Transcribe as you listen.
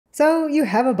So you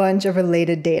have a bunch of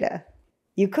related data.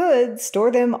 You could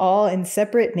store them all in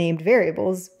separate named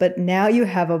variables, but now you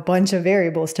have a bunch of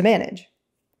variables to manage.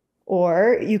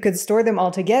 Or you could store them all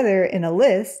together in a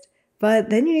list, but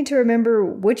then you need to remember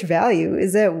which value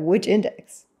is at which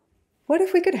index. What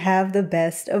if we could have the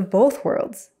best of both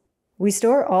worlds? We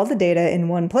store all the data in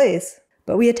one place,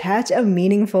 but we attach a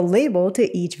meaningful label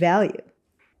to each value.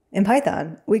 In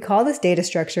Python, we call this data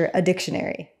structure a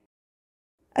dictionary.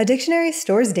 A dictionary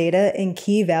stores data in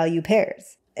key-value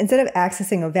pairs. Instead of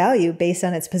accessing a value based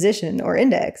on its position or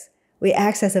index, we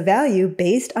access a value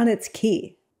based on its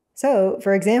key. So,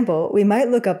 for example, we might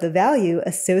look up the value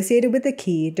associated with the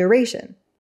key duration.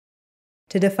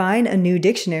 To define a new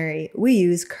dictionary, we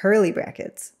use curly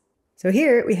brackets. So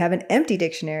here we have an empty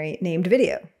dictionary named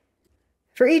video.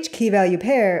 For each key-value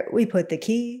pair, we put the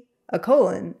key, a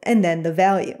colon, and then the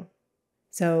value.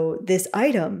 So this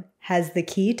item has the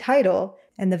key title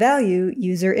and the value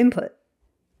user input.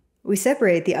 We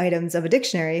separate the items of a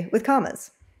dictionary with commas.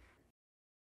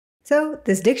 So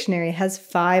this dictionary has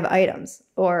 5 items,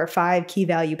 or 5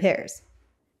 key-value pairs.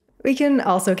 We can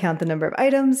also count the number of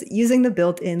items using the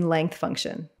built-in length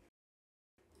function.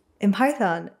 In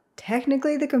Python,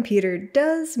 technically the computer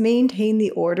does maintain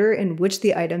the order in which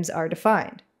the items are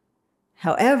defined.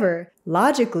 However,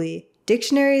 logically,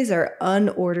 dictionaries are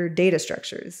unordered data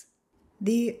structures.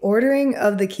 The ordering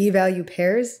of the key-value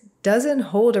pairs doesn't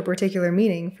hold a particular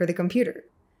meaning for the computer.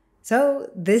 So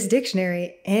this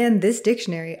dictionary and this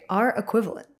dictionary are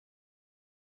equivalent.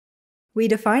 We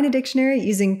define a dictionary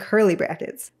using curly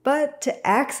brackets, but to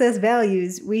access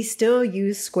values, we still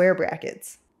use square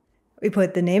brackets. We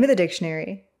put the name of the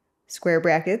dictionary, square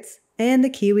brackets, and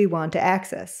the key we want to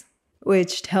access,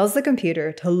 which tells the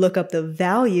computer to look up the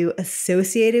value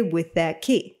associated with that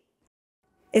key.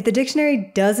 If the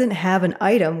dictionary doesn't have an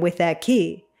item with that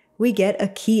key, we get a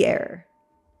key error.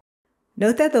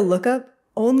 Note that the lookup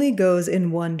only goes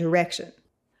in one direction.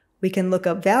 We can look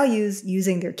up values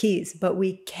using their keys, but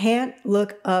we can't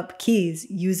look up keys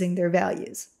using their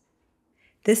values.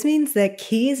 This means that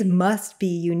keys must be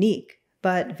unique,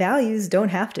 but values don't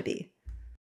have to be.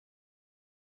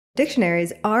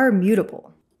 Dictionaries are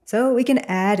mutable, so we can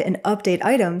add and update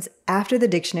items after the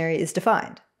dictionary is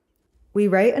defined. We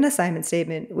write an assignment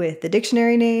statement with the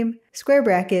dictionary name, square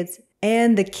brackets,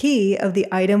 and the key of the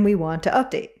item we want to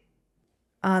update.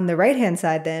 On the right-hand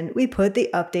side then, we put the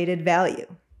updated value.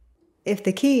 If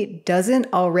the key doesn't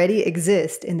already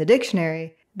exist in the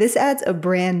dictionary, this adds a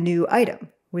brand new item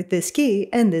with this key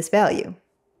and this value.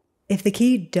 If the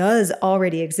key does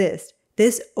already exist,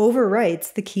 this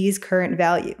overwrites the key's current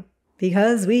value,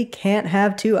 because we can't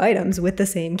have 2 items with the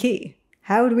same key.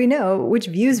 How do we know which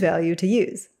view's value to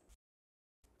use?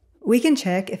 We can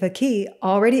check if a key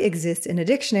already exists in a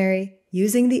dictionary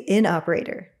using the in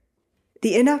operator.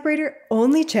 The in operator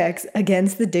only checks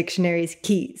against the dictionary's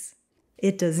keys.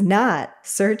 It does not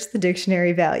search the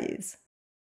dictionary values.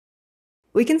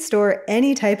 We can store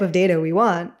any type of data we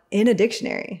want in a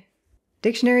dictionary.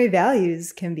 Dictionary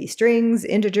values can be strings,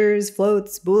 integers,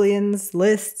 floats, booleans,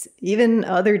 lists, even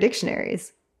other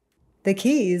dictionaries. The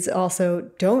keys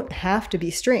also don't have to be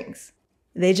strings.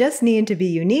 They just need to be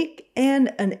unique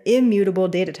and an immutable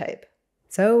data type.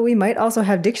 So we might also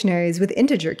have dictionaries with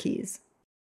integer keys.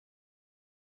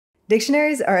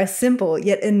 Dictionaries are a simple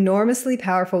yet enormously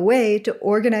powerful way to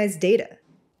organize data.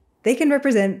 They can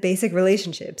represent basic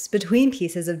relationships between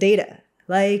pieces of data,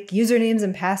 like usernames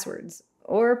and passwords,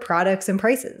 or products and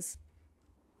prices.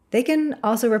 They can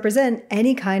also represent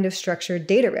any kind of structured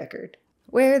data record,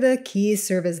 where the keys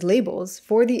serve as labels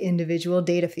for the individual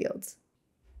data fields.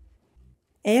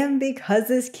 And because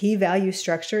this key-value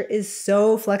structure is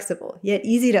so flexible yet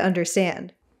easy to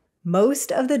understand,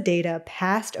 most of the data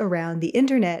passed around the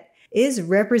internet is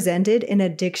represented in a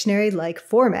dictionary-like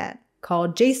format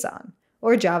called JSON,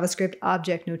 or JavaScript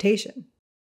Object Notation.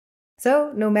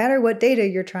 So no matter what data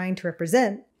you're trying to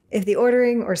represent, if the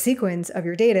ordering or sequence of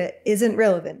your data isn't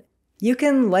relevant, you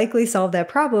can likely solve that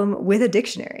problem with a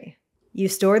dictionary. You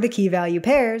store the key-value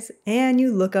pairs, and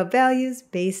you look up values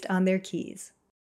based on their keys.